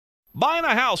Buying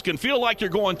a house can feel like you're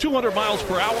going 200 miles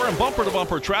per hour in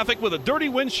bumper-to-bumper traffic with a dirty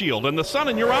windshield and the sun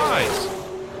in your eyes.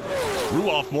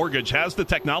 Ruoff Mortgage has the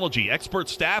technology, expert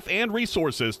staff, and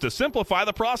resources to simplify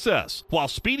the process while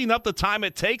speeding up the time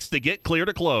it takes to get clear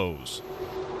to close.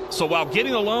 So while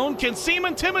getting a loan can seem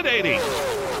intimidating,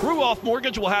 Ruoff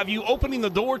Mortgage will have you opening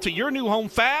the door to your new home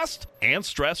fast and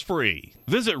stress-free.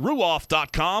 Visit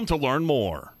ruoff.com to learn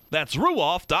more. That's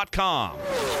ruoff.com.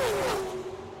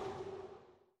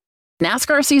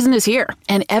 NASCAR season is here,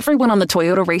 and everyone on the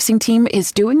Toyota racing team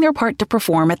is doing their part to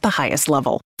perform at the highest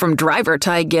level. From driver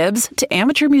Ty Gibbs to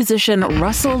amateur musician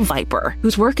Russell Viper,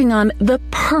 who's working on the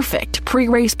perfect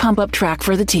pre-race pump-up track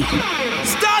for the team.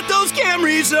 Start those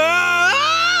Camrys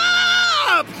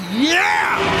up!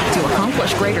 Yeah! To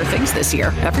accomplish greater things this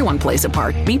year, everyone plays a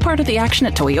part. Be part of the action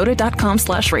at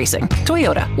toyota.com/racing.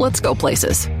 Toyota, let's go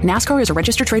places. NASCAR is a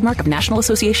registered trademark of National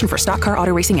Association for Stock Car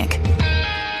Auto Racing, Inc.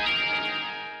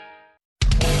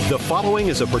 The following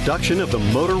is a production of the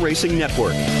Motor Racing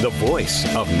Network, the voice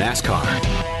of NASCAR.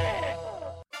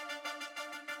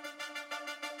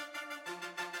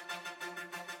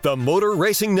 The Motor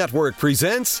Racing Network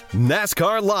presents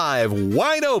NASCAR Live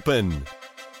Wide Open.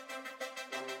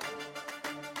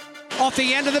 Off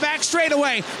the end of the back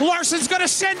straightaway. Larson's going to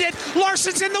send it.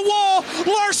 Larson's in the wall.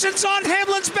 Larson's on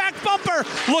Hamlin's back bumper.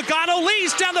 Logano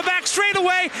leads down the back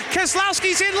straightaway.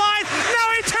 Keselowski's in line.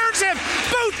 Now he turns him.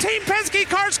 Both Team Penske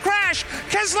cars crash.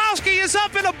 Keselowski is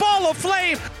up in a ball of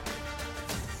flame.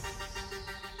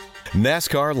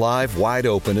 NASCAR Live Wide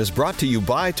Open is brought to you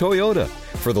by Toyota.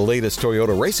 For the latest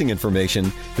Toyota racing information,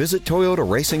 visit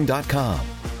toyotaracing.com.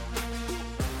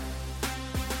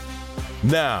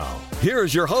 Now,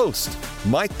 here's your host,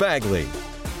 Mike Bagley.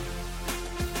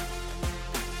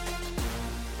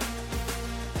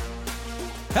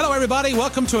 Hello, everybody.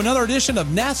 Welcome to another edition of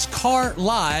NASCAR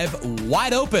Live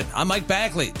Wide Open. I'm Mike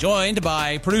Bagley, joined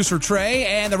by producer Trey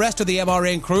and the rest of the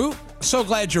MRN crew. So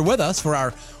glad you're with us for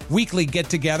our weekly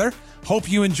get-together. Hope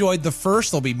you enjoyed the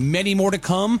first. There'll be many more to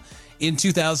come in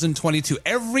 2022.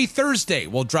 Every Thursday,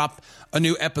 we'll drop a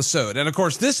new episode. And, of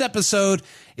course, this episode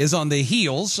is on the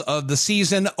heels of the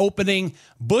season opening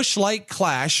Busch Light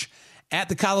Clash at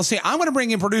the Coliseum. I'm going to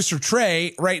bring in producer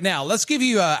Trey right now. Let's give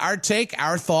you our take,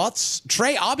 our thoughts.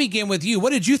 Trey, I'll begin with you.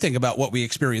 What did you think about what we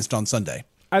experienced on Sunday?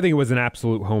 I think it was an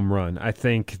absolute home run. I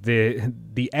think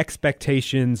the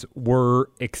expectations were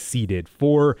exceeded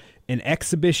for an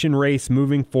exhibition race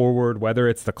moving forward, whether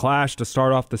it's the Clash to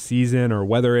start off the season or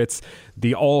whether it's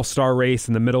the All-Star race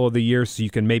in the middle of the year so you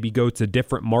can maybe go to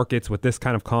different markets with this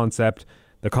kind of concept.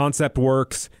 The concept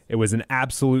works. It was an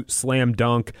absolute slam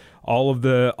dunk. All of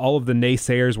the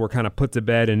naysayers were kind of put to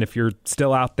bed, and if you're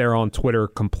still out there on Twitter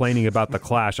complaining about the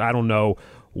Clash, I don't know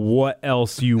what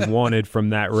else you wanted from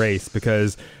that race,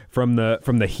 because from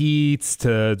the heats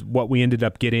to what we ended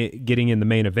up getting in the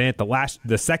main event,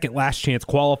 the second last chance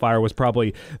qualifier was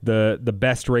probably the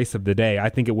best race of the day. I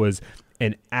think it was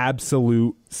an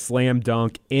absolute slam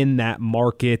dunk in that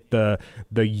market. The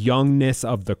youngness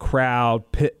of the crowd,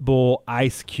 Pitbull,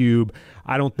 Ice Cube,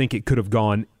 I don't think it could have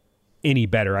gone any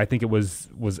better. I think it was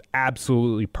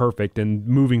absolutely perfect. And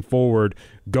moving forward,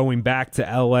 going back to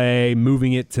LA,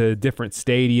 moving it to different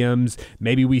stadiums,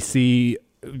 maybe we see,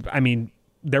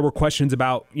 there were questions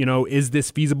about, is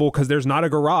this feasible? Because there's not a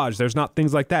garage. There's not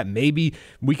things like that. Maybe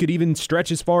we could even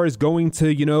stretch as far as going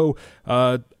to,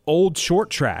 old short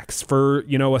tracks for,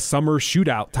 a summer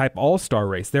shootout type all-star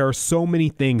race. There are so many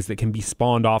things that can be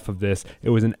spawned off of this. It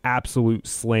was an absolute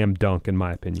slam dunk, in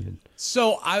my opinion.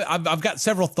 So I've got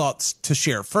several thoughts to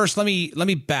share. First, let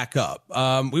me back up.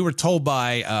 We were told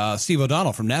by Steve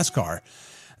O'Donnell from NASCAR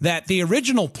that the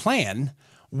original plan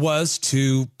was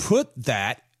to put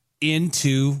that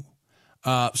into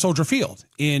Soldier Field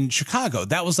in Chicago.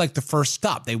 That was like the first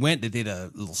stop. They did a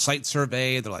little site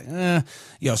survey. They're like,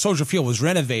 Soldier Field was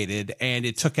renovated, and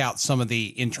it took out some of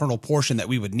the internal portion that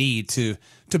we would need to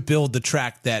build the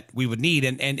track that we would need.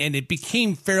 And it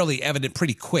became fairly evident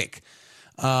pretty quick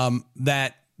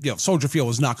that Soldier Field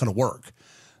was not going to work.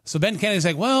 So Ben Kennedy's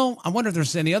like, well, I wonder if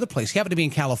there's any other place. He happened to be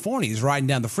in California. He's riding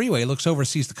down the freeway, looks over,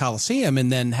 sees the Coliseum,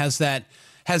 and then has that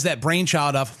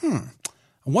brainchild of,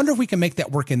 I wonder if we can make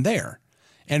that work in there.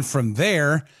 And from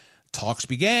there, talks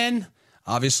began.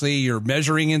 Obviously, you're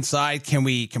measuring inside. Can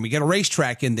we get a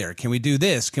racetrack in there? Can we do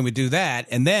this? Can we do that?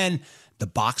 And then the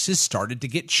boxes started to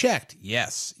get checked.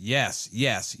 Yes.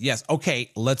 Okay,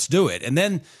 let's do it. And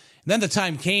then the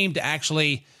time came to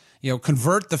actually,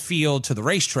 convert the field to the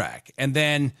racetrack. And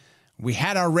then we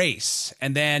had our race.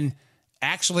 And then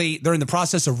actually they're in the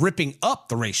process of ripping up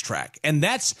the racetrack. And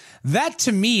that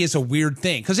to me is a weird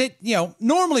thing, because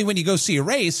normally when you go see a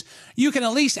race, you can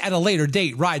at least at a later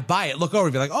date ride by it, look over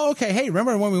and be like, oh, okay, hey,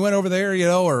 remember when we went over there,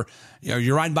 or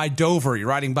you're riding by Dover, you're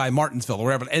riding by Martinsville or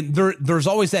wherever. And there's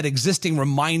always that existing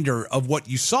reminder of what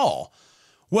you saw.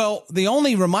 Well, the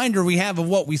only reminder we have of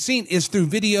what we've seen is through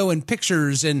video and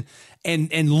pictures and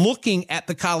looking at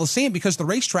the Coliseum, because the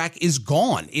racetrack is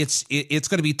gone. It's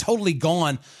going to be totally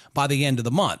gone by the end of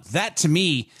the month. That to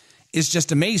me is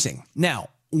just amazing. Now,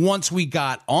 once we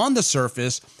got on the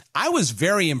surface, I was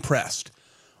very impressed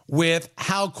with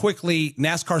how quickly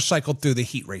NASCAR cycled through the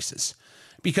heat races.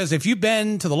 Because if you've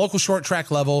been to the local short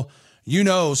track level,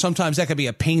 sometimes that can be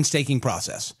a painstaking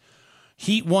process.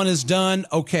 Heat 1 is done.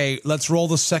 Okay, let's roll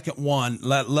the second one.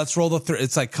 Let's roll the third.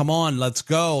 It's like, come on, let's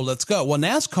go. Well,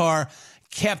 NASCAR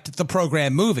kept the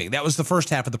program moving. That was the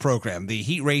first half of the program, the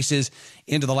heat races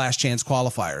into the last chance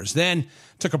qualifiers. Then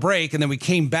took a break, and then we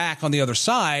came back on the other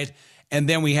side, and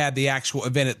then we had the actual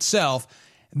event itself.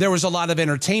 There was a lot of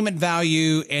entertainment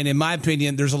value, and in my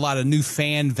opinion, there's a lot of new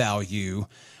fan value.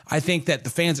 I think that the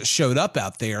fans that showed up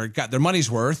out there got their money's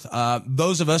worth.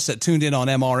 Those of us that tuned in on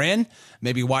MRN,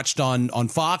 maybe watched on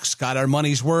Fox, got our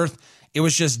money's worth. It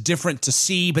was just different to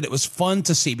see, but it was fun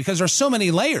to see because there's so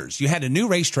many layers. You had a new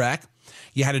racetrack,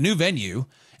 you had a new venue,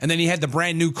 and then you had the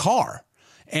brand new car.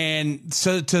 And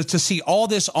so to see all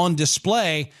this on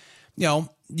display,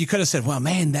 you could have said, well,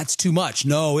 man, that's too much.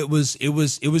 No, it was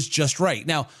just right.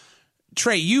 Now,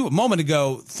 Trey, you a moment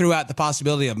ago threw out the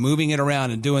possibility of moving it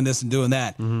around and doing this and doing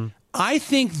that. Mm-hmm. I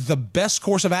think the best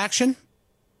course of action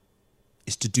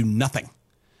is to do nothing.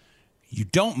 You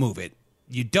don't move it.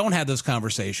 You don't have those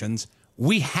conversations.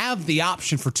 We have the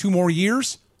option for 2 more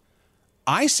years.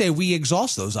 I say we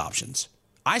exhaust those options.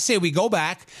 I say we go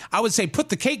back. I would say put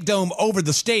the cake dome over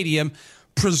the stadium,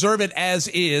 preserve it as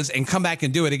is, and come back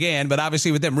and do it again. But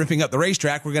obviously with them ripping up the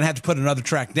racetrack, we're going to have to put another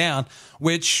track down,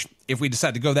 which if we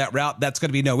decide to go that route, that's going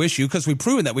to be no issue because we've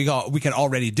proven that we can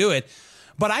already do it.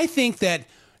 But I think that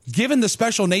given the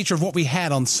special nature of what we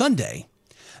had on Sunday,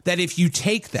 that if you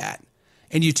take that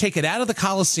and you take it out of the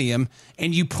Coliseum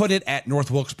and you put it at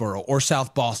North Wilkesboro or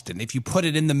South Boston, if you put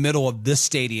it in the middle of this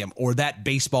stadium or that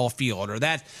baseball field or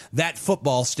that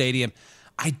football stadium,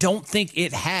 I don't think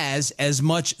it has as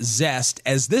much zest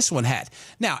as this one had.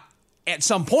 Now, at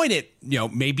some point, it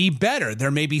may be better.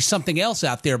 There may be something else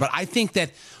out there. But I think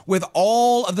that with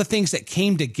all of the things that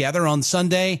came together on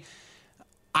Sunday,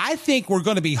 I think we're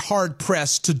going to be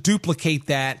hard-pressed to duplicate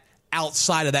that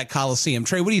outside of that Coliseum.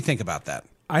 Trey, what do you think about that?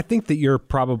 I think that you're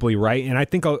probably right. And I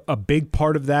think a big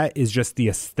part of that is just the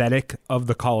aesthetic of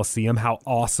the Coliseum, how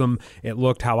awesome it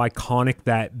looked, how iconic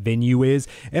that venue is.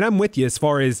 And I'm with you as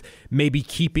far as maybe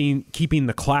keeping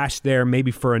the Clash there maybe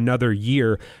for another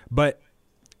year. But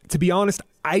to be honest,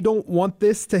 I don't want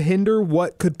this to hinder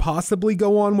what could possibly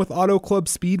go on with Auto Club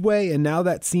Speedway. And now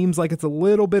that seems like it's a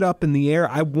little bit up in the air.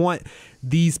 I want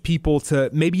these people to,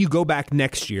 maybe you go back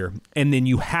next year and then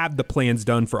you have the plans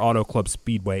done for Auto Club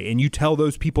Speedway and you tell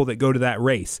those people that go to that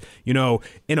race, in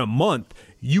a month,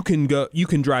 you can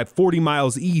drive 40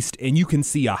 miles east and you can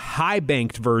see a high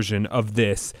banked version of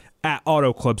this at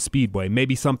Auto Club Speedway,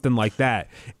 maybe something like that.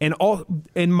 And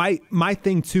my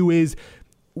thing too is,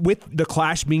 with the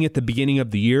Clash being at the beginning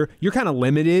of the year, you're kind of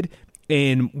limited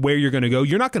in where you're going to go.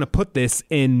 You're not going to put this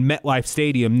in MetLife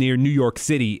Stadium near New York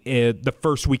City the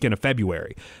first weekend of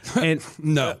February. And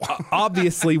no,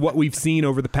 obviously what we've seen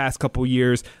over the past couple of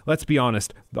years, let's be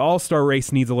honest, the All-Star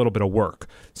race needs a little bit of work.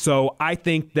 So I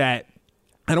think that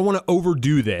I don't want to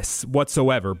overdo this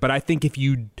whatsoever, but I think if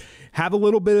you have a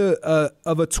little bit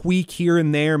of a tweak here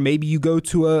and there, maybe you go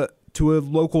to a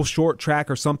local short track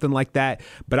or something like that.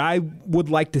 But I would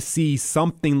like to see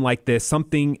something like this,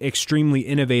 something extremely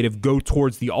innovative, go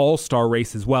towards the All-Star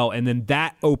race as well. And then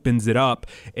that opens it up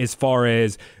as far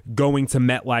as going to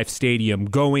MetLife Stadium,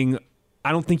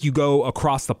 I don't think you go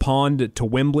across the pond to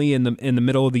Wembley in the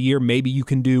middle of the year. Maybe you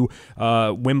can do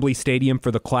Wembley Stadium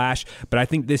for the Clash, but I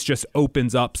think this just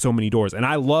opens up so many doors. And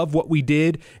I love what we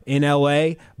did in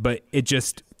LA, but it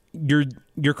just,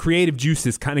 your creative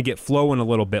juices kind of get flowing a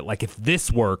little bit. Like if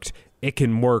this worked, it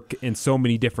can work in so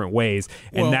many different ways.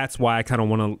 And that's why I kind of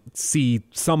want to see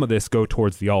some of this go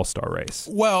towards the All-Star race.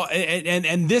 Well,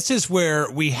 and this is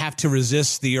where we have to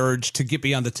resist the urge to get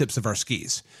beyond the tips of our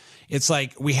skis. It's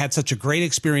like we had such a great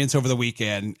experience over the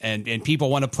weekend and people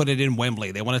want to put it in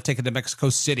Wembley. They want to take it to Mexico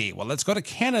City. Well, let's go to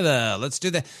Canada. Let's do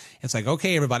that. It's like,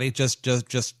 okay, everybody, just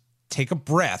take a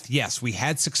breath. Yes, we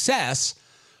had success,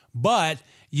 but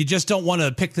you just don't want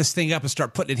to pick this thing up and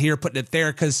start putting it here, putting it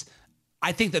there, because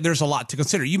I think that there's a lot to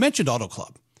consider. You mentioned Auto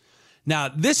Club. Now,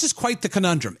 this is quite the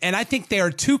conundrum, and I think there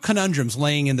are two conundrums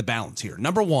laying in the balance here.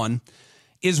 Number one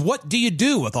is, what do you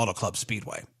do with Auto Club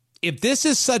Speedway? If this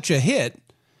is such a hit,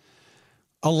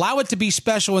 allow it to be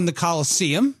special in the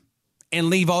Coliseum and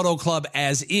leave Auto Club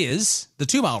as is, the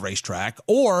 2-mile racetrack,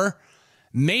 or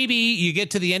maybe you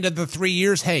get to the end of the 3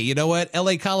 years. Hey, you know what?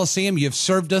 LA Coliseum, you've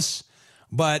served us,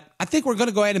 but I think we're going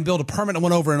to go ahead and build a permanent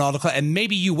one over in Auto Club, and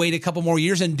maybe you wait a couple more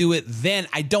years and do it then.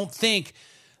 I don't think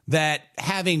that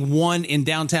having one in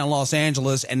downtown Los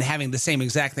Angeles and having the same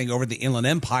exact thing over the Inland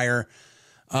Empire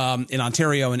in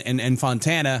Ontario and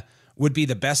Fontana would be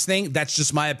the best thing. That's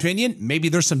just my opinion. Maybe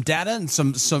there's some data and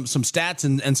some stats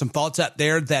and some thoughts out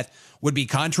there that would be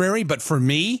contrary. But for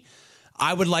me,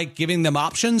 I would like giving them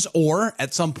options, or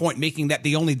at some point making that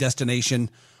the only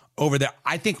destination over there.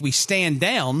 I think we stand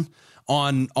down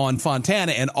on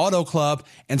Fontana and Auto Club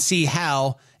and see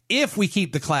how, if we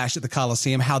keep the Clash at the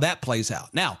Coliseum, how that plays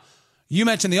out. Now, you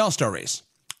mentioned the All-Star race.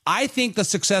 I think the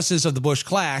successes of the Busch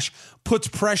Clash puts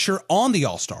pressure on the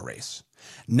All-Star race.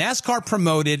 NASCAR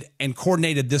promoted and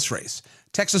coordinated this race.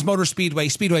 Texas Motor Speedway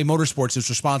Motorsports is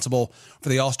responsible for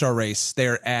the All-Star race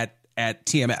there at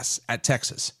TMS at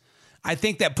Texas. I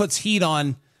think that puts heat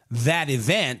on that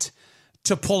event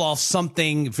to pull off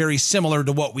something very similar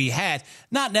to what we had.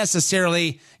 Not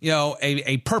necessarily,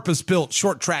 a purpose-built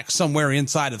short track somewhere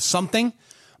inside of something,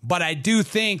 but I do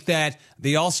think that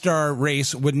the All-Star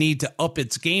race would need to up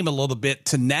its game a little bit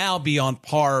to now be on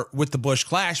par with the Busch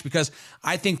Clash, because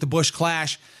I think the Busch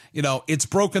Clash, it's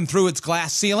broken through its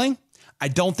glass ceiling. I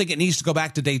don't think it needs to go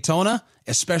back to Daytona,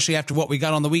 especially after what we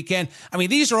got on the weekend. I mean,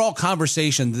 these are all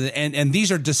conversations, and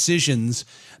these are decisions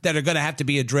that are going to have to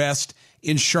be addressed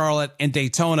in Charlotte and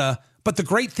Daytona. But the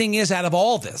great thing is, out of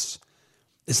all this,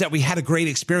 is that we had a great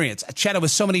experience. I chatted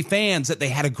with so many fans that they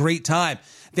had a great time.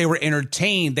 They were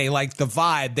entertained. They liked the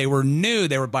vibe. They were new.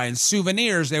 They were buying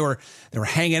souvenirs. They were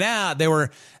hanging out. There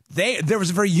was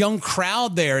a very young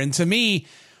crowd there. And to me,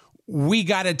 we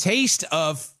got a taste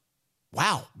of,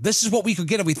 wow, this is what we could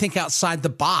get if we think outside the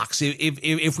box.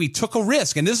 If we took a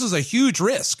risk, and this is a huge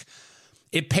risk,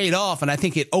 it paid off. And I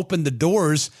think it opened the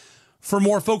doors for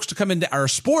more folks to come into our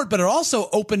sport, but it also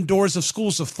opened doors of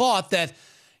schools of thought that,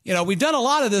 we've done a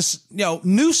lot of this,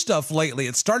 new stuff lately.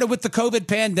 It started with the COVID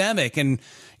pandemic, and,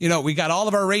 we got all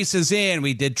of our races in.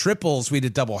 We did triples, we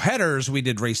did double headers, we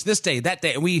did race this day, that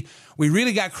day. We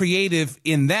really got creative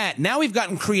in that. Now we've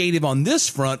gotten creative on this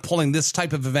front, pulling this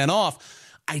type of event off.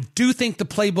 I do think the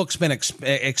playbook's been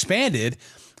expanded,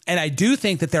 and I do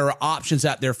think that there are options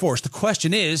out there for us. The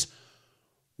question is,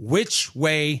 which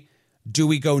way do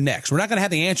we go next? We're not going to have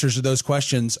the answers to those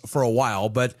questions for a while,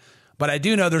 but I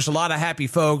do know there's a lot of happy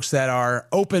folks that are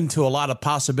open to a lot of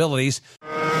possibilities.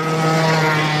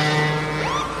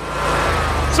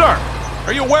 Sir,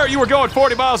 are you aware you were going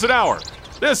 40 miles an hour?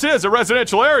 This is a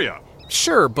residential area.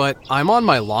 Sure, but I'm on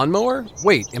my lawnmower?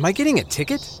 Wait, am I getting a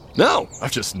ticket? No,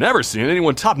 I've just never seen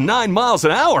anyone top 9 miles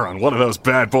an hour on one of those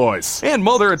bad boys. And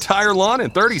mow their entire lawn in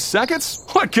 30 seconds?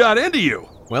 What got into you?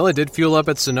 Well, I did fuel up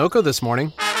at Sunoco this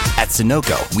morning. At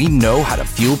Sunoco, we know how to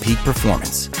fuel peak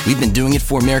performance. We've been doing it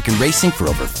for American racing for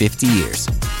over 50 years.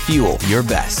 Fuel your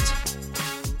best.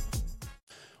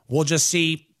 We'll just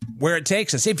see where it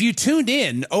takes us. If you tuned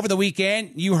in over the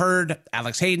weekend, you heard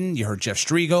Alex Hayden, you heard Jeff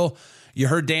Striegel, you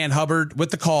heard Dan Hubbard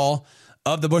with the call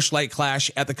of the Busch Light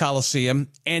Clash at the Coliseum.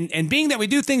 And being that we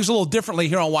do things a little differently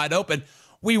here on Wide Open,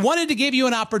 we wanted to give you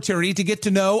an opportunity to get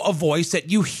to know a voice that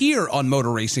you hear on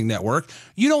Motor Racing Network.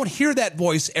 You don't hear that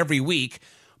voice every week,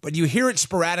 but you hear it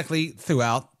sporadically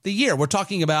throughout the year. We're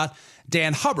talking about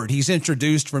Dan Hubbard. He's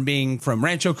introduced from being from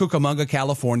Rancho Cucamonga,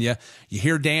 California. You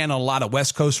hear Dan on a lot of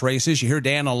West Coast races. You hear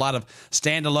Dan on a lot of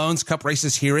standalones, cup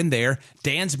races here and there.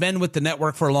 Dan's been with the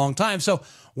network for a long time. So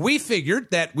we figured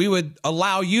that we would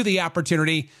allow you the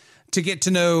opportunity to get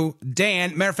to know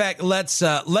Dan. Matter of fact,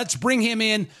 let's bring him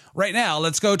in right now.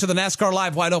 Let's go to the NASCAR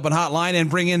Live Wide Open hotline and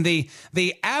bring in the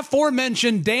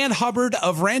aforementioned Dan Hubbard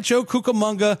of Rancho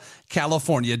Cucamonga,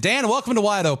 California. Dan, welcome to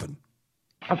Wide Open.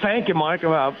 Thank you, Mike.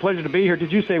 Pleasure to be here.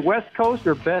 Did you say West Coast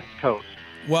or Best Coast?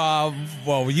 Well,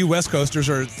 you West Coasters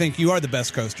think you are the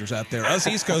best coasters out there. Us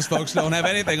East Coast folks don't have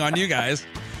anything on you guys.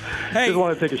 Hey, just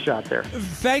want to take a shot there.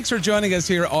 Thanks for joining us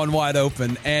here on Wide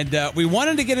Open. And we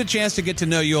wanted to get a chance to get to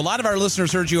know you. A lot of our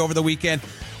listeners heard you over the weekend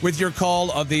with your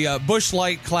call of the Busch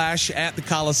Light Clash at the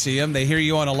Coliseum. They hear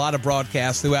you on a lot of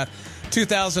broadcasts throughout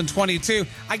 2022.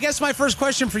 I guess my first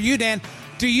question for you, Dan,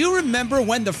 do you remember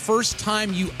when the first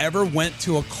time you ever went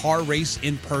to a car race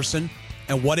in person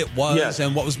and what it was? Yes.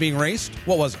 And what was being raced?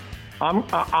 What was it? I'm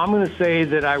going to say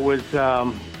that I was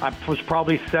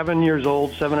probably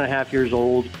 7.5 years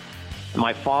old.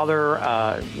 My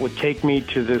father would take me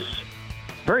to this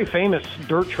very famous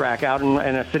dirt track out in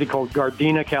a city called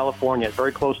Gardena, California. It's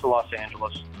very close to Los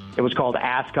Angeles. It was called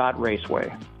Ascot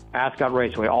Raceway. Ascot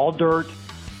Raceway, all dirt.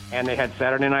 And they had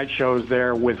Saturday night shows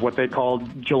there with what they called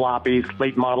jalopies,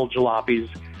 late model jalopies,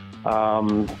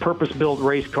 purpose-built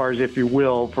race cars, if you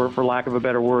will, for lack of a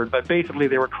better word. But basically,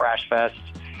 they were crash fests,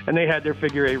 and they had their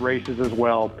figure 8 races as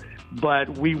well. But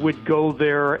we would go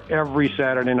there every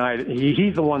Saturday night.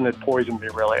 He's the one that poisoned me,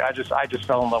 really. I just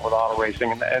fell in love with auto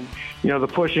racing, and the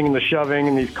pushing and the shoving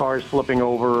and these cars flipping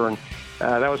over, and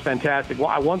that was fantastic.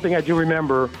 Well, one thing I do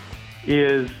remember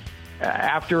is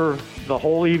after the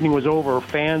whole evening was over,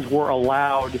 fans were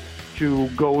allowed to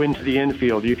go into the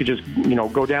infield. You could just,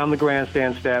 go down the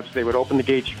grandstand steps. They would open the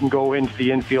gates. You can go into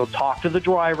the infield, talk to the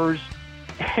drivers,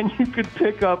 and you could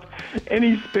pick up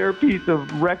any spare piece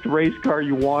of wrecked race car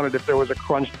you wanted. If there was a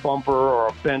crunched bumper or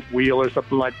a bent wheel or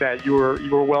something like that, you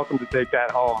were welcome to take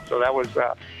that home. So that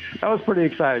was pretty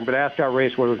exciting. But Ascot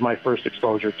Raceway was my first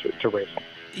exposure to racing.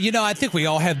 I think we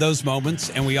all had those moments,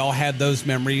 and we all had those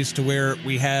memories to where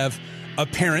we have a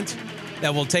parent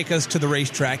that will take us to the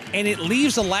racetrack, and it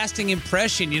leaves a lasting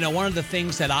impression. One of the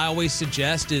things that I always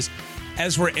suggest is,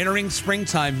 as we're entering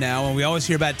springtime now, and we always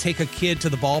hear about take a kid to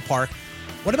the ballpark,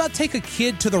 what about take a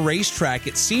kid to the racetrack?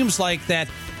 It seems like that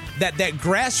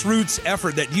grassroots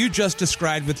effort that you just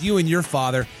described with you and your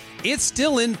father, it's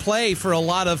still in play for a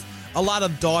lot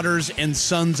of daughters and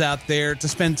sons out there to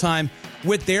spend time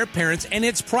with their parents, and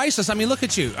it's priceless. I mean, look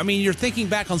at you. I mean, you're thinking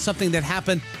back on something that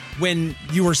happened when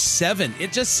you were 7.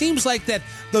 It just seems like that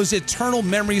those eternal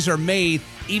memories are made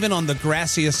even on the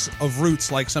grassiest of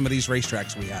routes like some of these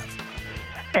racetracks we have.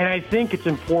 And I think it's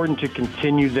important to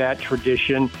continue that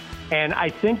tradition. And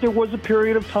I think there was a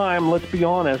period of time, let's be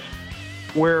honest,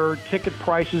 where ticket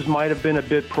prices might have been a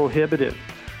bit prohibitive.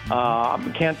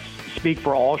 Can't speak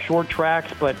for all short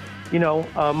tracks, but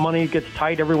money gets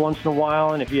tight every once in a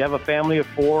while, and if you have a family of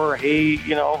 4,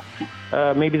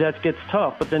 maybe that gets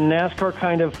tough. But then NASCAR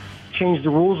kind of changed the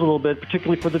rules a little bit,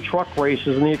 particularly for the truck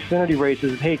races and the Xfinity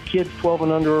races. Hey, kids 12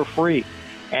 and under are free.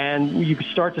 And you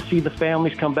start to see the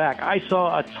families come back. I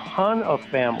saw a ton of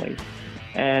families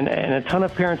and a ton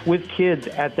of parents with kids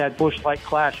at that Busch Light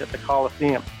Clash at the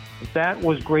Coliseum. That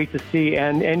was great to see.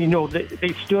 And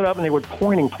they stood up and they were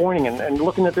pointing and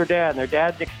looking at their dad, and their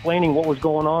dad's explaining what was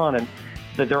going on, and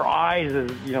that their eyes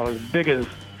as big as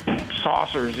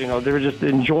saucers. They were just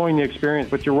enjoying the experience.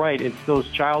 But you're right, it's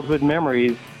those childhood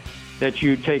memories that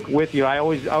you take with you. I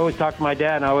always talk to my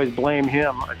dad, and I always blame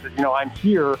him. I said, I'm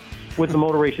here with the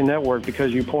Motor Racing Network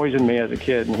because you poisoned me as a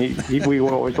kid, and we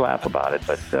would always laugh about it.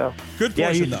 But good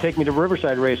he used to take me to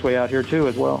Riverside Raceway out here too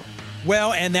as well.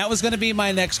 Well, and that was going to be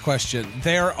my next question.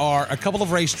 There are a couple of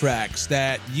racetracks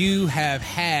that you have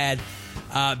had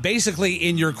basically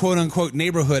in your quote-unquote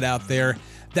neighborhood out there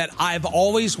that I've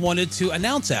always wanted to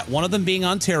announce at. One of them being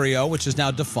Ontario, which is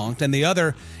now defunct, and the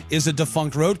other is a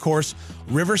defunct road course,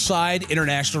 Riverside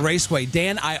International Raceway.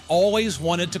 Dan, I always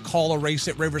wanted to call a race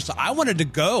at Riverside. I wanted to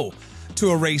go to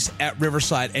a race at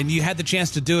Riverside, and you had the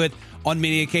chance to do it on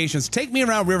many occasions. Take me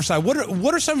around Riverside.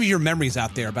 What are some of your memories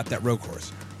out there about that road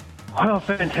course? Well,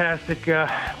 fantastic.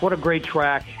 What a great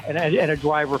track and a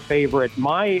driver favorite.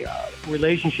 My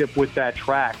relationship with that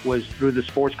track was through the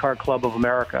Sports Car Club of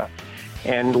America.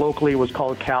 And locally it was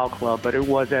called Cal Club, but it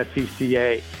was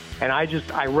SCCA. And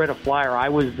I read a flyer. I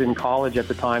was in college at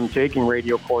the time taking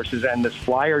radio courses, and this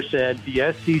flyer said, the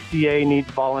SCCA needs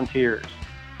volunteers.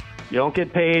 You don't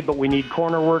get paid, but we need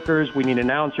corner workers, we need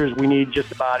announcers, we need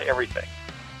just about everything.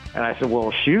 And I said,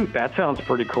 well, shoot, that sounds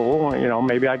pretty cool.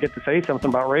 Maybe I get to say something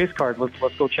about race cars.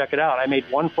 Let's go check it out. I made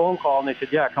one phone call, and they said,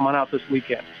 yeah, come on out this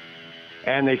weekend.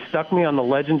 And they stuck me on the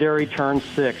legendary Turn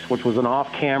 6, which was an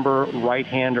off-camber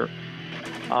right-hander.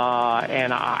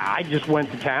 And I just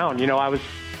went to town. I was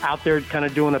out there kind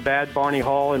of doing a bad Barney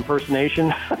Hall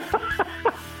impersonation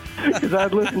because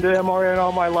I'd listened to MRN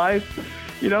all my life.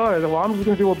 I said, well, I'm just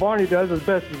going to do what Barney does as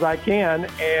best as I can.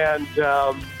 And,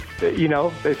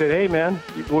 they said, hey, man,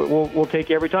 we'll take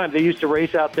you every time. They used to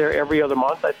race out there every other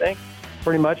month, I think.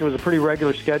 Pretty much. It was a pretty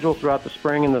regular schedule throughout the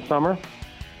spring and the summer.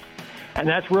 And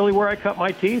that's really where I cut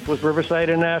my teeth, was Riverside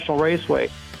International Raceway.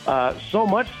 So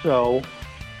much so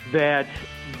that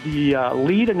the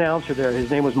lead announcer there,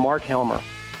 his name was Mark Helmer,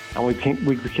 and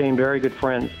we became very good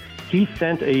friends. He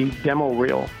sent a demo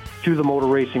reel to the Motor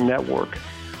Racing Network,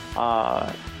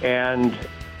 and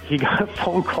he got a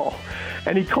phone call.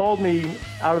 And he called me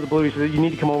out of the blue. He said, you need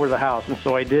to come over to the house. And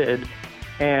so I did.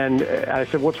 And I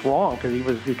said, what's wrong? Because he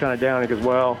was kind of down. He goes,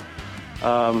 well,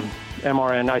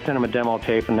 MRN, I sent him a demo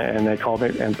tape, and they called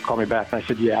me back. And I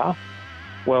said, yeah.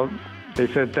 Well,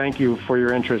 they said, thank you for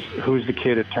your interest. Who's the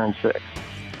kid at Turn 6?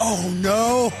 Oh,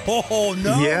 no. Oh,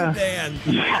 no, Yeah. Dan.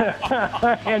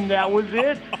 And that was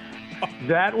it.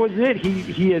 That was it.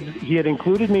 He had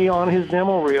included me on his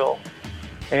demo reel,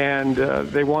 and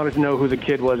they wanted to know who the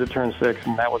kid was that turned 6,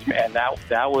 and that was me. And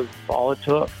that was all it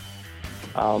took.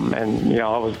 And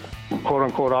I was quote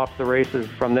unquote off the races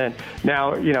from then.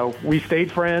 Now, we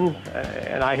stayed friends,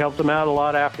 and I helped him out a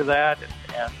lot after that,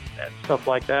 and stuff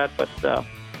like that. But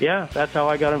yeah, that's how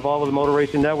I got involved with the Motor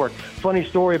Racing Network. Funny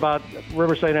story about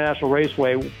Riverside International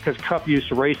Raceway, because Cup used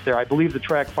to race there. I believe the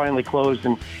track finally closed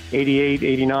in 88,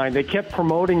 89. They kept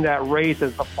promoting that race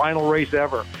as the final race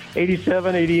ever.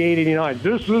 87, 88, 89.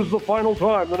 This is the final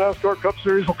time the NASCAR Cup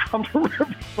Series will come to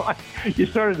Riverside. You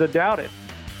started to doubt it.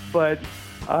 But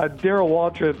Darrell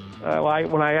Waltrip,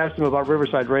 when I asked him about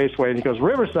Riverside Raceway, and he goes,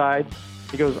 Riverside?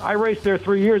 He goes, I raced there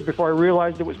 3 years before I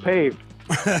realized it was paved.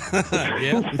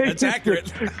 Yeah, that's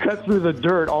accurate. Cut through the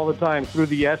dirt all the time, through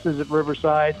the S's at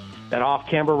Riverside, that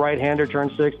off-camber right-hander, turn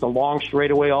 6, the long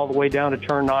straightaway all the way down to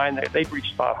turn 9. They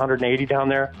reached about 180 down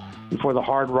there before the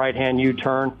hard right-hand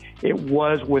U-turn. It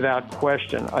was, without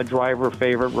question, a driver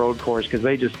favorite road course because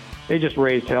they just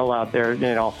raised hell out there.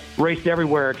 Raced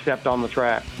everywhere except on the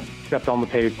track, except on the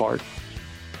paved part.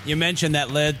 You mentioned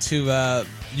that led to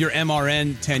your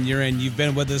MRN tenure, and you've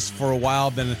been with us for a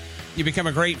while. You become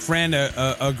a great friend,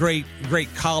 a great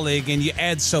colleague, and you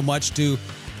add so much to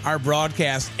our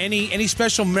broadcast. Any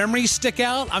special memories stick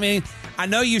out? I mean, I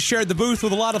know you shared the booth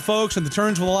with a lot of folks and the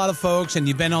turns with a lot of folks, and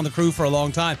you've been on the crew for a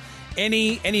long time.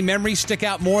 Any memories stick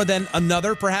out more than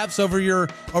another, perhaps, over your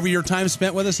time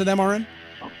spent with us at MRN?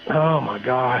 Oh my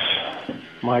gosh.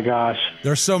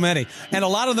 There's so many, and a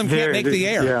lot of them can't make the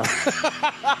air. Yeah.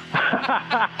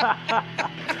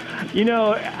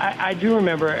 I do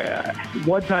remember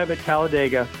one time at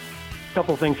Talladega. A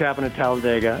couple things happened at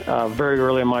Talladega very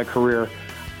early in my career.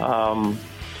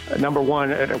 Number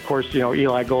one, of course,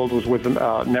 Eli Gold was with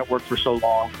the network for so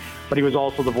long, but he was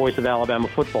also the voice of Alabama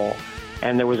football.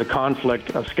 And there was a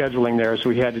conflict of scheduling there, so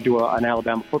we had to do an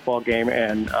Alabama football game.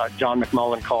 And John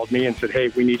McMullen called me and said, hey,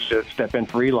 we need you to step in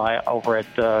for Eli over at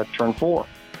Turn 4,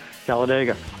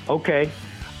 Talladega. Okay.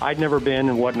 I'd never been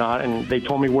and whatnot, and they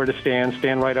told me where to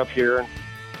stand right up here.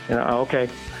 And okay.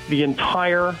 The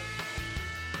entire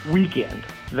weekend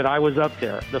that I was up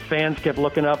there, the fans kept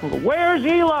looking up and go, where's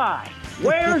Eli?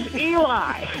 Where's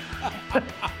Eli?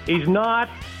 He's not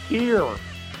here.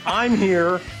 I'm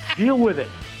here. Deal with it.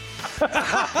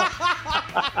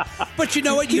 But you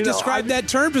know what? You described that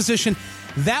turn position.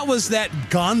 That was that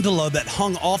gondola that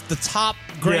hung off the top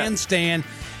grandstand,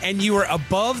 and you were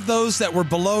above those that were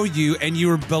below you, and you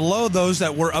were below those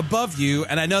that were above you.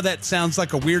 And I know that sounds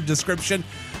like a weird description,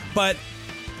 but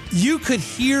you could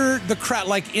hear the crowd,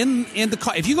 like in the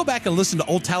car. If you go back and listen to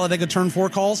old Talladega Turn 4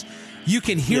 calls, you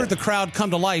can hear the crowd come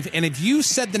to life. And if you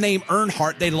said the name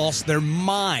Earnhardt, they lost their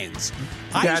minds.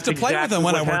 I used to play with them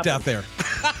when I worked out there.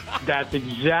 That's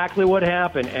exactly what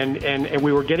happened. And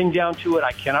we were getting down to it.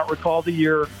 I cannot recall the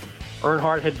year.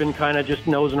 Earnhardt had been kind of just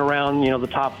nosing around, the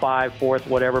top 5, 4th,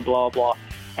 whatever, blah, blah.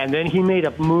 And then he made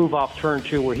a move off turn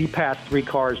 2 where he passed 3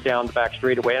 cars down the back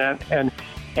straightaway.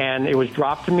 And it was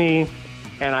dropped to me.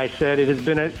 And I said, it has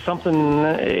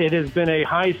been a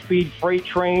high-speed freight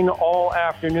train all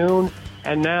afternoon.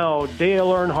 And now Dale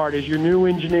Earnhardt is your new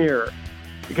engineer,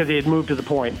 because he had moved to the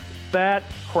point. That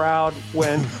crowd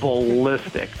went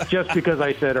ballistic just because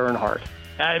I said Earnhardt.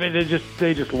 I mean, they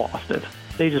just lost it.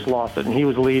 They just lost it, and he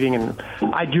was leading. And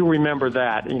I do remember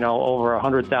that, over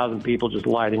 100,000 people just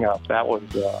lighting up. That was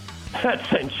that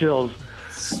sent chills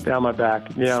down my back.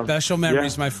 Yeah. Special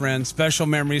memories, my friend. Special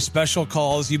memories, special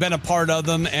calls. You've been a part of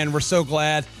them, and we're so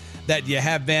glad that you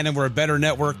have been, and we're a better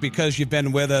network because you've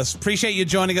been with us. Appreciate you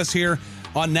joining us here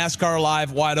on NASCAR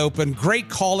Live Wide Open. Great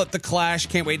call at the Clash.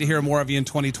 Can't wait to hear more of you in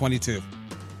 2022.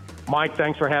 Mike,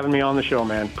 thanks for having me on the show,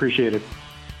 man. Appreciate it.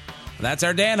 That's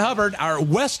our Dan Hubbard, our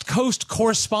West Coast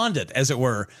correspondent, as it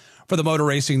were, for the Motor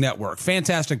Racing Network.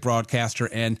 Fantastic broadcaster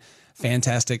and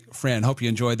fantastic friend. Hope you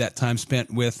enjoyed that time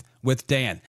spent with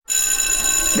Dan.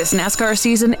 This NASCAR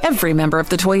season, every member of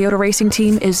the Toyota racing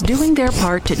team is doing their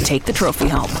part to take the trophy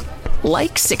home.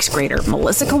 Like 6th grader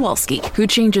Melissa Kowalski, who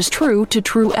changes true to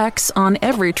True X on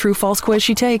every true-false quiz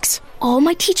she takes. All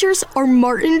my teachers are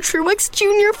Martin Truex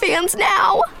Jr. fans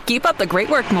now. Keep up the great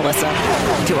work, Melissa.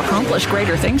 To accomplish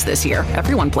greater things this year,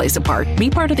 everyone plays a part.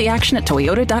 Be part of the action at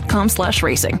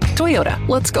toyota.com/racing. Toyota,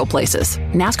 let's go places.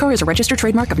 NASCAR is a registered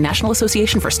trademark of National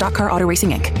Association for Stock Car Auto Racing,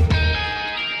 Inc.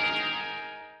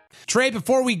 Trey,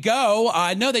 before we go,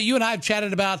 I know that you and I have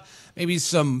chatted about maybe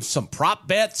some prop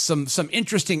bets, some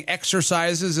interesting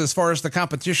exercises as far as the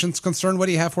competition's concerned. What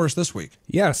do you have for us this week?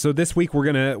 Yeah, so this week we're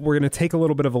gonna take a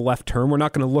little bit of a left turn. We're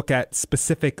not gonna look at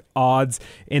specific odds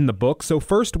in the book. So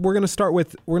first we're gonna start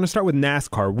with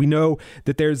NASCAR. We know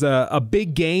that there's a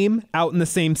big game out in the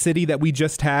same city that we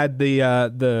just had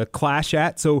the clash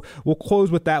at. So we'll close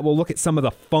with that. We'll look at some of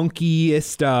the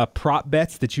funkiest prop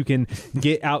bets that you can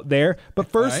get out there. But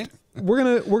first, we're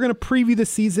gonna preview the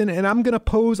season, and I'm gonna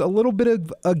pose a little bit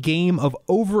of a game of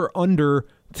over under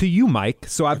to you, Mike.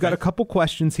 So I've got a couple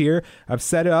questions here. I've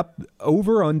set it up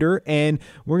over under, and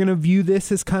we're gonna view this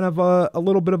as kind of a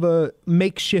little bit of a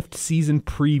makeshift season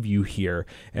preview here,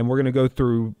 and we're gonna go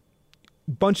through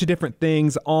a bunch of different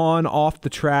things on, off the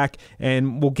track,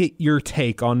 and we'll get your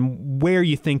take on where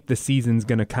you think the season's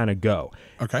gonna kind of go.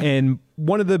 Okay. And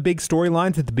one of the big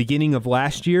storylines at the beginning of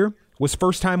last year was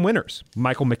first-time winners.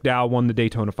 Michael McDowell won the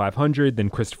Daytona 500, then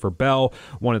Christopher Bell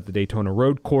won at the Daytona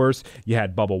Road Course. You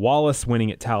had Bubba Wallace winning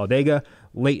at Talladega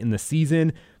late in the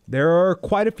season. There are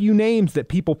quite a few names that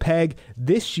people peg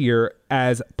this year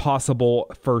as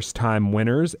possible first-time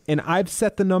winners, and I've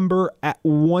set the number at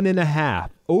 1.5.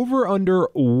 Over under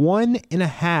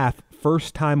 1.5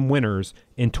 first-time winners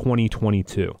in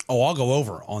 2022. Oh, I'll go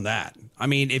over on that. I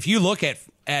mean, if you look at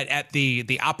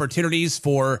the opportunities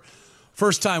for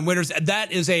first-time winners,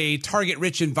 that is a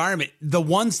target-rich environment. The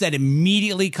ones that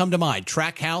immediately come to mind,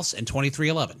 Trackhouse and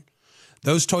 2311.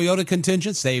 Those Toyota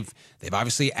contingents, they've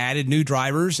obviously added new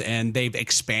drivers and they've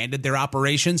expanded their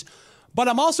operations. But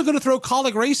I'm also going to throw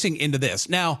Colleague Racing into this.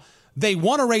 Now, they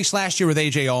won a race last year with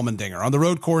A.J. Allmendinger on the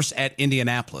road course at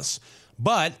Indianapolis.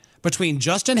 But between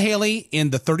Justin Haley in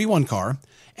the 31 car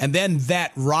and then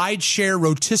that ride-share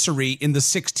rotisserie in the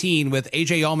 16 with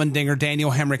A.J. Allmendinger,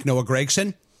 Daniel Hemrick, Noah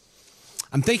Gragson,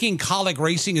 I'm thinking Colleague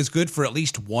Racing is good for at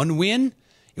least one win.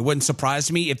 It wouldn't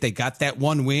surprise me if they got that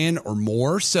one win or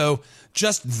more. So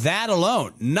just that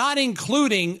alone, not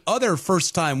including other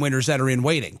first-time winners that are in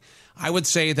waiting, I would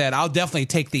say that I'll definitely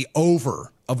take the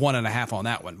over of 1.5 on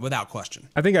that one, without question.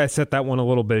 I think I set that one a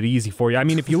little bit easy for you. I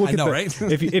mean, if you look right?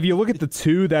 if you look at the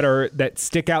two that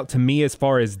stick out to me as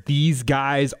far as these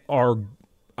guys are,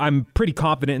 I'm pretty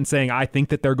confident in saying I think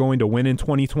that they're going to win in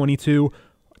 2022.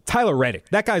 Tyler Reddick,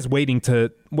 that guy's waiting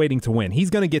to win.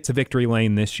 He's going to get to victory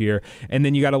lane this year. And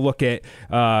then you got to look at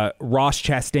Ross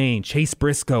Chastain, Chase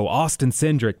Briscoe, Austin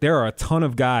Cindric. There are a ton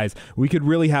of guys. We could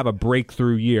really have a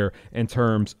breakthrough year in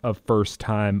terms of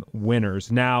first-time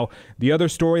winners. Now, the other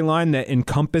storyline that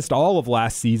encompassed all of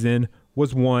last season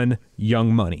was one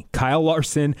Young Money. Kyle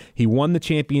Larson, he won the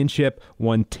championship,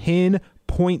 won 10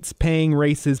 points-paying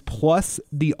races plus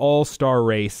the All-Star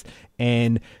race,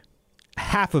 and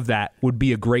half of that would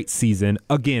be a great season,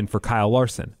 again, for Kyle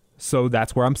Larson. So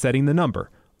that's where I'm setting the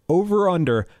number. Over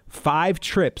under 5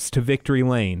 trips to victory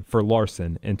lane for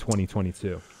Larson in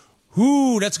 2022.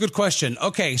 Ooh, that's a good question.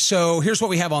 Okay, so here's what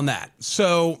we have on that.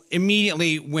 So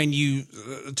immediately when you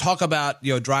talk about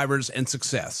drivers and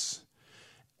success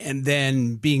and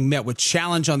then being met with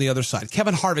challenge on the other side,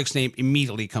 Kevin Harvick's name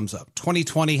immediately comes up.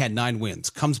 2020 had 9 wins.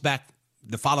 Comes back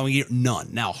the following year, none.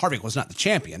 Now, Harvick was not the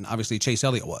champion. Obviously, Chase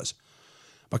Elliott was.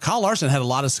 But Kyle Larson had a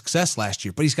lot of success last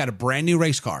year, but he's got a brand new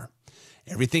race car.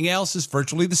 Everything else is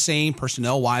virtually the same,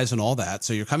 personnel-wise and all that.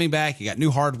 So you're coming back, you got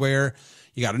new hardware,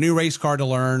 you got a new race car to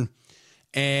learn,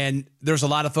 and there's a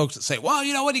lot of folks that say, well,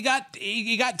 you know what, he got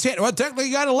 10. Well, technically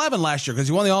he got 11 last year because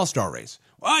he won the All-Star race.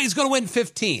 Well, he's going to win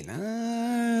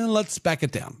 15. Let's back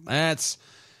it down. That's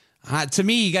to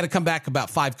me, you got to come back about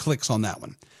 5 clicks on that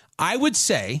one. I would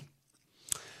say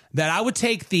that I would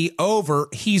take the over.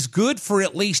 He's good for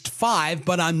at least 5,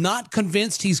 but I'm not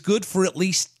convinced he's good for at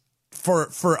least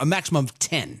for a maximum of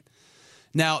 10.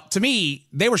 Now, to me,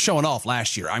 they were showing off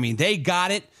last year. I mean, they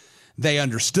got it. They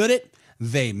understood it.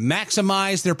 They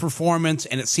maximized their performance,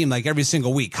 and it seemed like every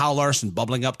single week, Kyle Larson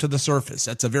bubbling up to the surface.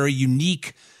 That's a very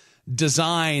unique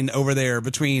design over there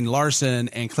between Larson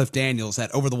and Cliff Daniels,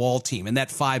 that over-the-wall team, and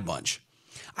that 5 bunch.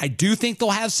 I do think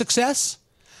they'll have success.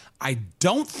 I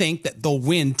don't think that they'll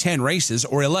win 10 races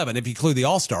or 11 if you include the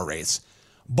All-Star race,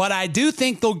 but I do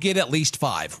think they'll get at least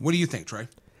 5. What do you think, Trey?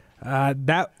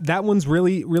 That one's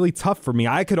really, really tough for me.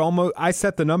 I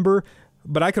set the number,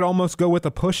 but I could almost go with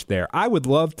a push there. I would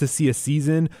love to see a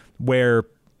season where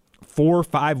 4 or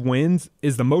 5 wins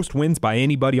is the most wins by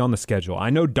anybody on the schedule. I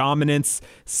know dominance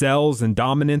sells, and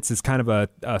dominance is kind of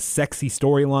a sexy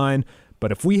storyline,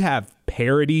 but if we have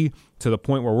parity to the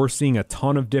point where we're seeing a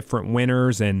ton of different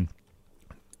winners and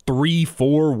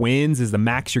 3-4 wins is the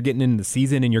max you're getting into the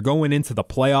season, and you're going into the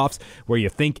playoffs where you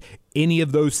think any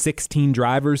of those 16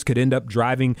 drivers could end up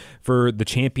driving for the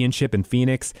championship in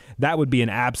Phoenix, that would be an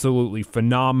absolutely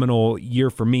phenomenal year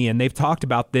for me. And they've talked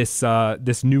about this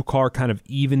new car kind of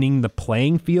evening the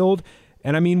playing field.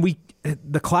 And I mean,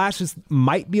 the Clash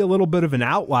might be a little bit of an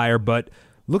outlier, but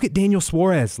look at Daniel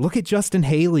Suarez, look at Justin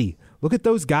Haley, look at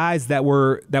those guys that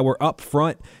were up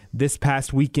front this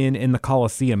past weekend in the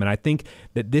Coliseum. And I think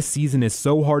that this season is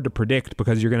so hard to predict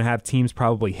because you're going to have teams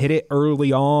probably hit it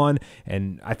early on.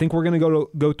 And I think we're going to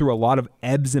go through a lot of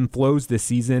ebbs and flows this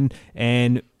season.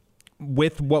 And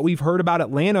with what we've heard about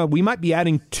Atlanta, we might be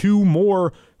adding 2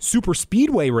 more super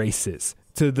speedway races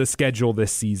to the schedule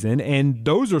this season. And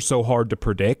those are so hard to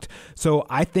predict. So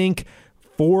I think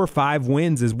 4 or 5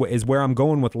 wins is where I'm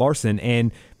going with Larson.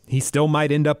 And he still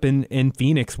might end up in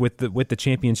Phoenix with the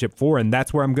championship 4, and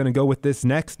that's where I'm going to go with this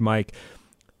next, Mike.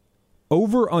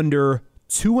 Over under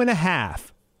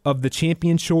 2.5 of the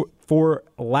championship 4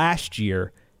 last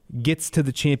year gets to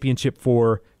the championship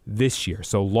 4 this year.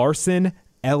 So Larson,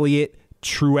 Elliott,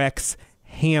 Truex,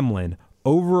 Hamlin,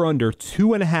 over under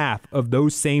 2.5 of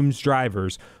those same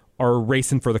drivers are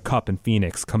racing for the Cup in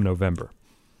Phoenix come November.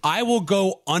 I will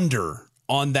go under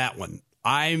on that one.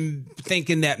 I'm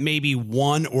thinking that maybe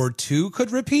 1 or 2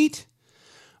 could repeat,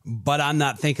 but I'm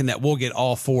not thinking that we'll get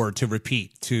all 4 to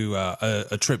repeat to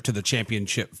a trip to the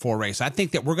championship 4 race. I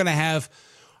think that we're going to have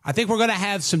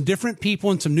some different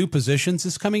people in some new positions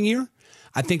this coming year.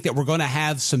 I think that we're going to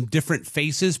have some different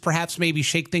faces, perhaps maybe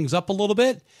shake things up a little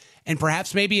bit, and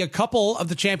perhaps maybe a couple of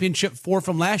the championship 4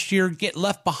 from last year get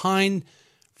left behind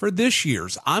for this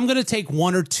year's. I'm going to take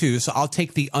 1 or 2, so I'll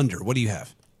take the under. What do you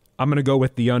have? I'm going to go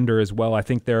with the under as well. I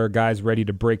think there are guys ready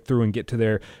to break through and get to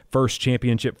their first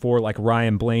championship 4, like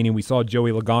Ryan Blaney. We saw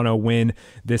Joey Logano win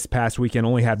this past weekend,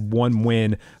 only had 1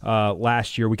 win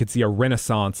last year. We could see a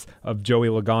renaissance of Joey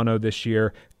Logano this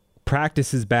year.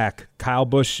 Practice is back. Kyle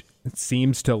Busch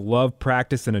seems to love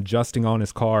practice and adjusting on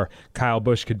his car. Kyle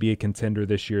Busch could be a contender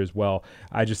this year as well.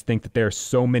 I just think that there are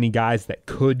so many guys that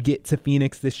could get to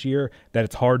Phoenix this year that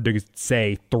it's hard to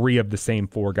say 3 of the same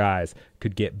 4 guys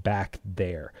could get back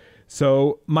there.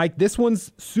 So, Mike, this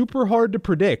one's super hard to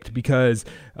predict because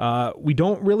we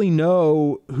don't really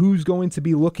know who's going to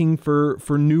be looking for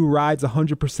new rides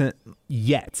 100%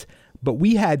 yet. But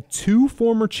we had 2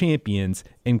 former champions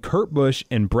in Kurt Busch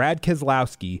and Brad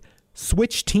Keselowski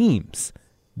switch teams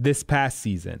this past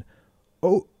season.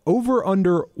 Over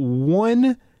under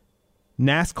 1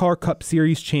 NASCAR Cup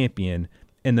Series champion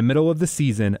in the middle of the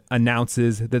season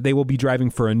announces that they will be driving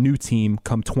for a new team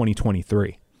come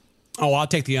 2023. Oh, I'll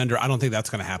take the under. I don't think that's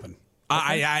going to happen.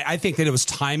 Okay. I think that it was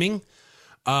timing.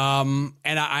 And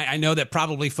I know that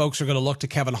probably folks are going to look to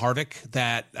Kevin Harvick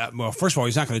that, well, first of all,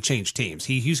 he's not going to change teams.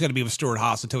 He's going to be with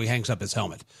Stewart-Haas until he hangs up his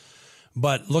helmet.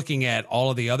 But looking at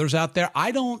all of the others out there,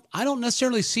 I don't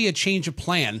necessarily see a change of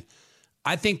plan.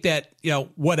 I think that,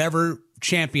 whatever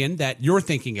champion that you're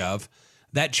thinking of,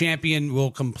 that champion will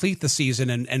complete the season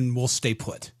and will stay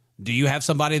put. Do you have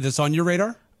somebody that's on your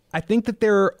radar? I think that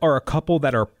there are a couple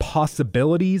that are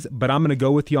possibilities, but I'm going to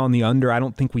go with you on the under. I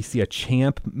don't think we see a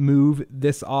champ move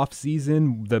this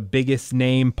offseason. The biggest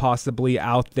name possibly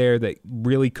out there that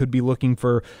really could be looking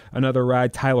for another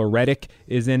ride, Tyler Reddick,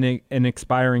 is in an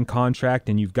expiring contract,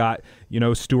 and you've got,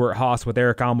 Stewart-Haas with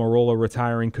Eric Almirola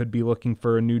retiring, could be looking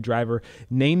for a new driver.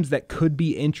 Names that could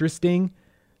be interesting.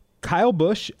 Kyle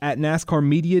Busch at NASCAR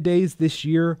Media Days this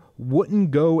year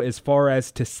wouldn't go as far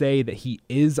as to say that he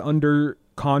is under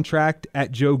contract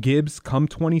at Joe Gibbs come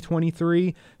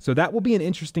 2023. So that will be an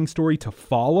interesting story to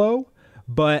follow.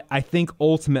 But I think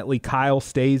ultimately Kyle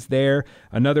stays there.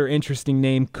 Another interesting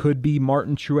name could be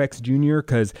Martin Truex Jr.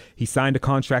 because he signed a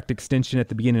contract extension at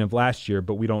the beginning of last year,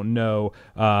 but we don't know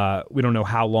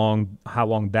how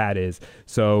long that is.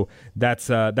 So that's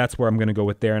where I'm going to go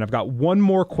with there. And I've got one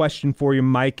more question for you,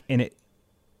 Mike, and it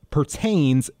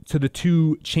pertains to the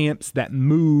 2 champs that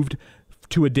moved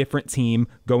to a different team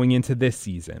going into this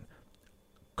season.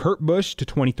 Kurt Busch to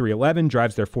 2311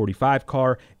 drives their 45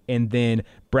 car, and then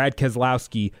Brad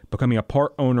Keselowski becoming a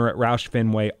part owner at Roush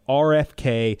Fenway.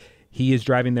 RFK, he is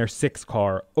driving their 6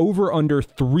 car. Over under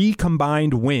 3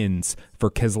 combined wins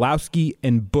for Keselowski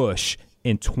and Busch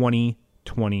in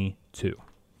 2022.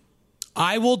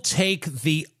 I will take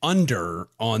the under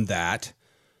on that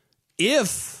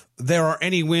if there are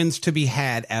any wins to be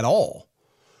had at all.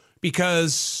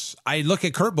 Because I look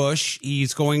at Kurt Busch,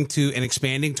 he's going to an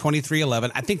expanding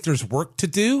 2311. I think there's work to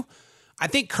do. I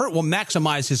think Kurt will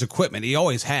maximize his equipment. He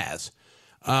always has.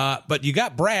 But you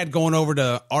got Brad going over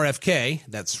to RFK,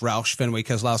 that's Roush Fenway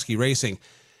Keselowski Racing.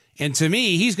 And to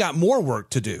me, he's got more work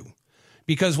to do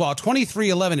because while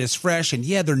 2311 is fresh and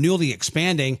they're newly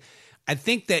expanding, I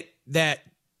think that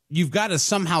you've got to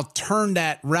somehow turn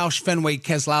that Roush Fenway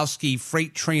Keselowski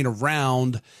freight train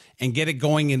around and get it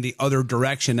going in the other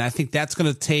direction. And I think that's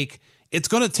going to take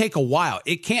a while.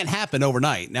 It can't happen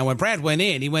overnight. Now, when Brad went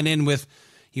in, he went in with,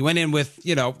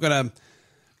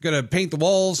 gonna paint the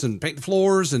walls and paint the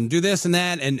floors and do this and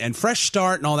that and fresh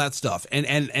start and all that stuff.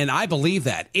 And I believe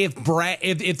that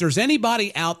if there's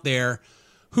anybody out there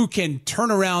who can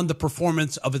turn around the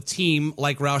performance of a team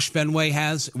like Roush Fenway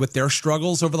has with their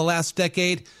struggles over the last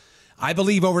decade, I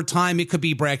believe over time it could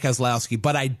be Brad Keselowski.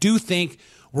 But I do think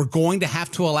we're going to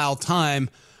have to allow time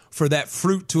for that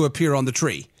fruit to appear on the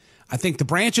tree. I think the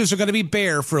branches are going to be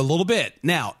bare for a little bit.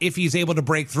 Now, if he's able to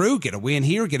break through, get a win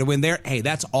here, get a win there, hey,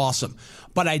 that's awesome.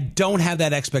 But I don't have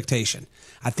that expectation.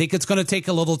 I think it's going to take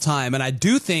a little time. And I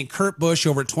do think Kurt Busch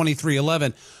over at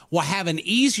 2311 will have an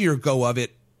easier go of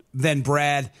it than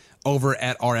Brad over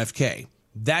at RFK.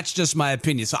 That's just my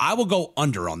opinion. So I will go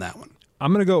under on that one.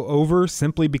 I'm going to go over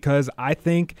simply because I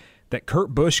think that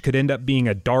Kurt Busch could end up being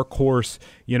a dark horse,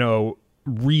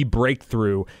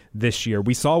 re-breakthrough this year.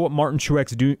 We saw what Martin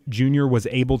Truex Jr. was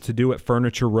able to do at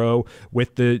Furniture Row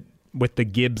with the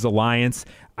Gibbs Alliance.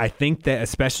 I think that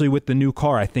especially with the new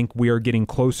car, I think we are getting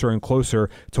closer and closer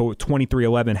to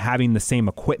 2311 having the same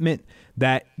equipment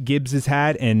that Gibbs has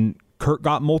had, and Kurt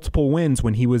got multiple wins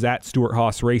when he was at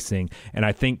Stewart-Haas Racing, and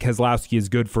I think Keselowski is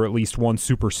good for at least one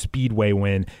super speedway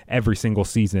win every single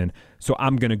season. So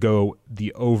I'm going to go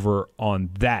the over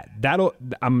on that.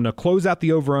 I'm going to close out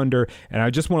the over-under, and I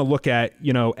just want to look at,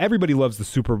 everybody loves the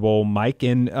Super Bowl, Mike,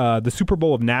 and the Super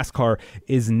Bowl of NASCAR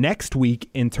is next week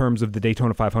in terms of the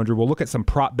Daytona 500. We'll look at some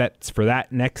prop bets for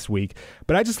that next week,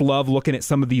 but I just love looking at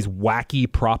some of these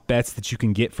wacky prop bets that you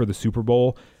can get for the Super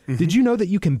Bowl. Mm-hmm. Did you know that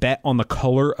you can bet on the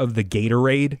color of the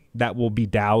Gatorade that will be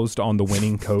doused on the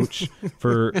winning coach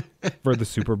for the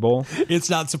Super Bowl? It's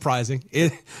not surprising.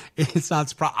 It's not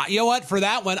surprising. You know what? For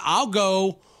that one, I'll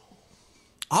go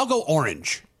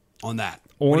orange on that.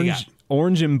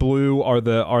 Orange and blue are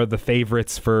the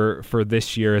favorites for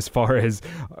this year as far as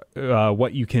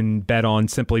what you can bet on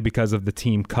simply because of the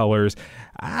team colors.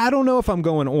 I don't know if I'm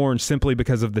going orange simply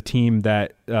because of the team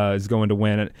that is going to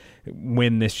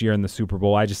win this year in the Super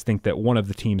Bowl. I just think that one of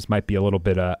the teams might be a little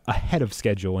bit ahead of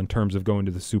schedule in terms of going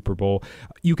to the Super Bowl.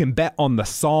 You can bet on the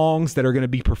songs that are going to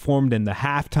be performed in the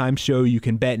halftime show. You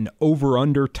can bet an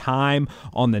over-under time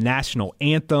on the national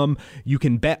anthem. You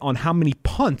can bet on how many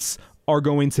punts are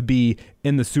going to be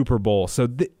in the Super Bowl. So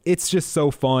it's just so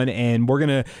fun, and we're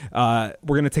gonna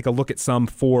take a look at some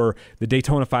for the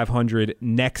Daytona 500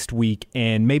 next week,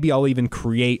 and maybe I'll even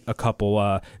create a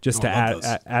couple just to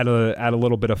add a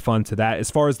little bit of fun to that.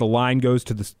 As far as the line goes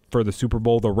for the Super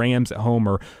Bowl, the Rams at home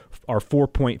are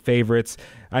 4-point favorites.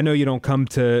 I know you don't come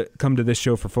to this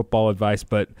show for football advice,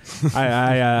 but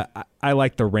I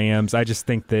like the Rams. I just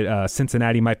think that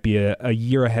Cincinnati might be a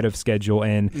year ahead of schedule,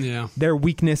 and their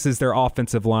weakness is their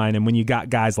offensive line. And when you got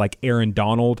guys like Aaron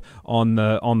Donald on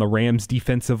the Rams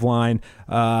defensive line,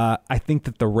 I think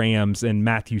that the Rams and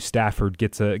Matthew Stafford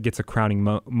gets a crowning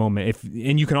moment.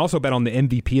 And you can also bet on the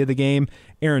MVP of the game.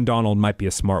 Aaron Donald might be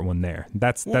a smart one there.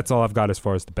 That's all I've got as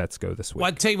far as the bets go this week.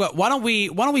 Well, I tell you what, why don't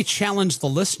we challenge the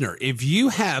listener? If you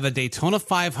have a Daytona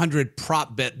 500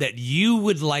 prop bet that you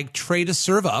would like Trey to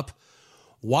serve up,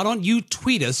 why don't you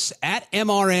tweet us at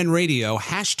MRN Radio,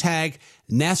 hashtag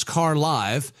NASCAR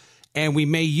Live, and we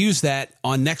may use that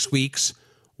on next week's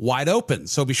Wide Open.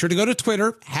 So be sure to go to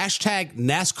Twitter, hashtag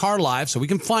NASCAR Live, so we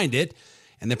can find it,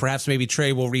 and then perhaps maybe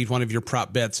Trey will read one of your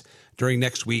prop bets during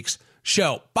next week's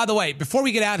show. By the way, before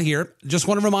we get out of here, just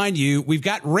want to remind you, we've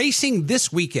got racing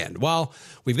this weekend. While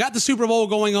we've got the Super Bowl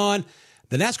going on,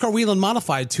 the NASCAR Whelen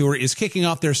Modified Tour is kicking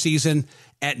off their season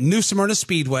at New Smyrna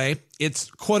Speedway. It's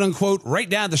quote-unquote right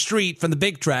down the street from the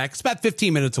big track. It's about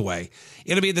 15 minutes away.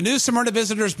 It'll be the New Smyrna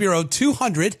Visitors Bureau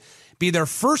 200, be their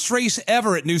first race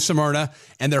ever at New Smyrna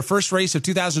and their first race of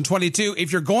 2022.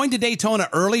 If you're going to Daytona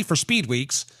early for Speed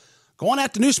Weeks, go on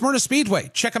out to New Smyrna Speedway.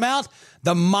 Check them out.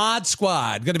 The Mod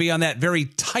Squad going to be on that very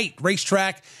tight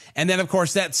racetrack. And then, of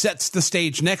course, that sets the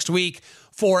stage next week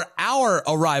for our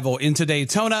arrival into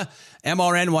Daytona.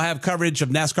 MRN will have coverage of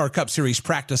NASCAR Cup Series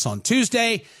practice on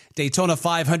Tuesday, Daytona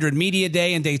 500 Media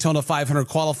Day, and Daytona 500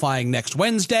 qualifying next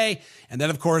Wednesday. And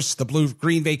then, of course, the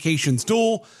Blue-Green Vacations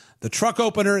Duel, the Truck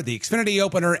Opener, the Xfinity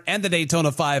Opener, and the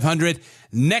Daytona 500.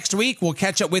 Next week, we'll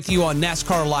catch up with you on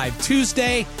NASCAR Live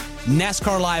Tuesday.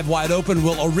 NASCAR Live Wide Open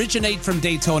will originate from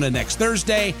Daytona next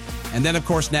Thursday. And then, of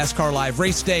course, NASCAR Live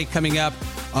Race Day coming up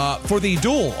for the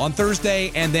Duel on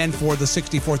Thursday, and then for the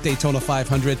 64th Daytona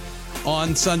 500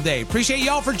 on Sunday. Appreciate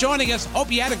y'all for joining us.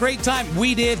 Hope you had a great time.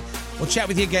 We did. We'll chat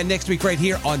with you again next week right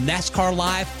here on NASCAR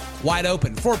Live Wide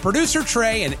Open. For producer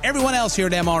Trey and everyone else here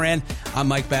at MRN, I'm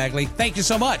Mike Bagley. Thank you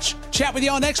so much. Chat with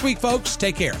you all next week, folks.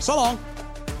 Take care. So long.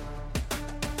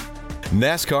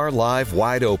 NASCAR Live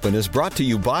Wide Open is brought to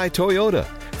you by Toyota.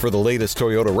 For the latest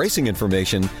Toyota racing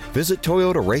information, visit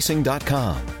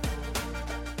toyotaracing.com.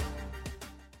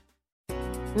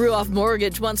 Ruoff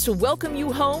Mortgage wants to welcome you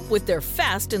home with their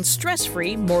fast and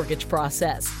stress-free mortgage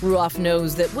process. Ruoff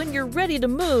knows that when you're ready to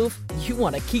move, you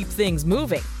want to keep things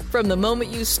moving. From the moment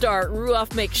you start,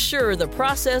 Ruoff makes sure the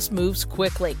process moves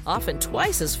quickly, often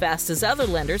twice as fast as other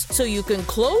lenders, so you can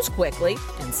close quickly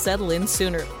and settle in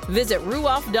sooner. Visit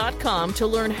ruoff.com to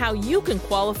learn how you can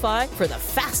qualify for the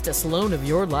fastest loan of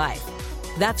your life.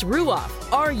 That's Ruoff,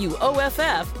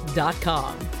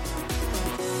 RUOFF.com.